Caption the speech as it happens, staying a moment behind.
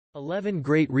11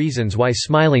 great reasons why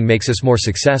smiling makes us more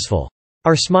successful.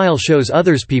 Our smile shows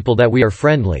others people that we are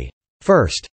friendly.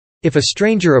 First, if a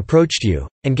stranger approached you,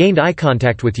 and gained eye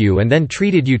contact with you and then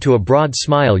treated you to a broad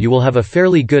smile, you will have a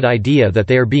fairly good idea that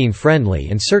they are being friendly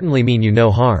and certainly mean you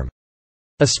no harm.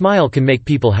 A smile can make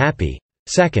people happy.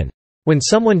 Second, when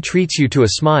someone treats you to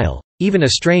a smile, even a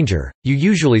stranger, you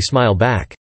usually smile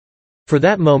back. For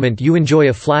that moment you enjoy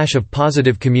a flash of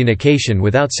positive communication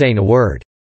without saying a word.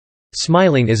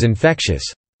 Smiling is infectious.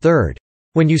 Third,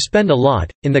 when you spend a lot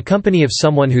in the company of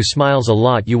someone who smiles a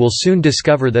lot, you will soon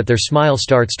discover that their smile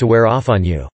starts to wear off on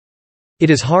you. It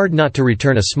is hard not to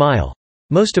return a smile.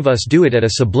 Most of us do it at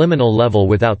a subliminal level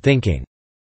without thinking.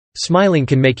 Smiling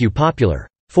can make you popular.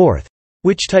 Fourth,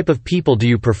 which type of people do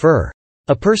you prefer?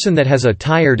 A person that has a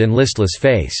tired and listless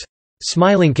face.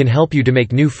 Smiling can help you to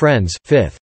make new friends.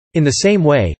 Fifth, in the same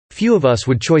way, few of us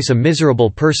would choose a miserable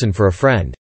person for a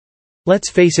friend.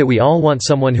 Let's face it, we all want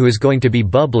someone who is going to be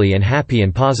bubbly and happy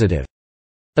and positive.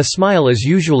 A smile is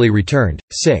usually returned.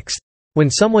 Sixth, when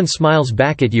someone smiles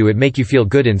back at you, it makes you feel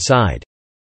good inside.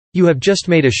 You have just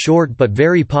made a short but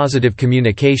very positive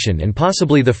communication and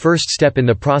possibly the first step in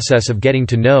the process of getting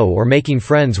to know or making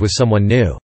friends with someone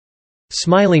new.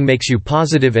 Smiling makes you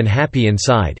positive and happy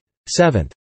inside.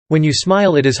 Seventh, when you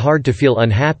smile, it is hard to feel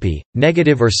unhappy,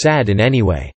 negative or sad in any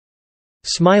way.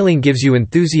 Smiling gives you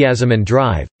enthusiasm and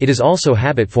drive. It is also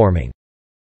habit-forming.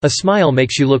 A smile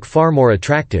makes you look far more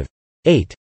attractive.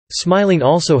 8. Smiling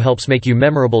also helps make you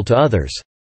memorable to others.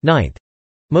 9th.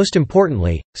 Most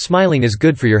importantly, smiling is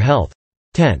good for your health.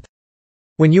 10th.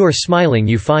 When you are smiling,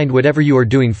 you find whatever you are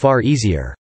doing far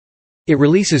easier. It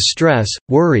releases stress,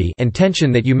 worry, and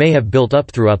tension that you may have built up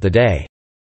throughout the day.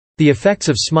 The effects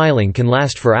of smiling can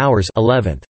last for hours.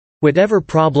 11th. Whatever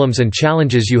problems and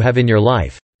challenges you have in your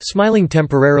life, smiling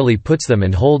temporarily puts them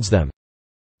and holds them.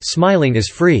 Smiling is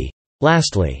free.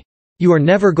 Lastly, you are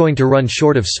never going to run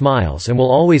short of smiles and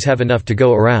will always have enough to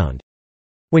go around.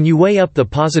 When you weigh up the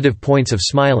positive points of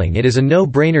smiling, it is a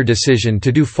no-brainer decision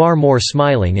to do far more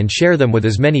smiling and share them with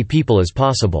as many people as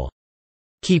possible.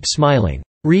 Keep smiling.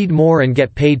 Read more and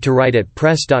get paid to write at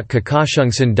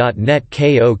press.kokoshungsan.net.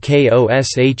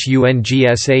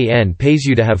 KOKOSHUNGSAN pays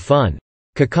you to have fun.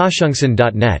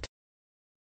 KOKOSHUNGSAN.net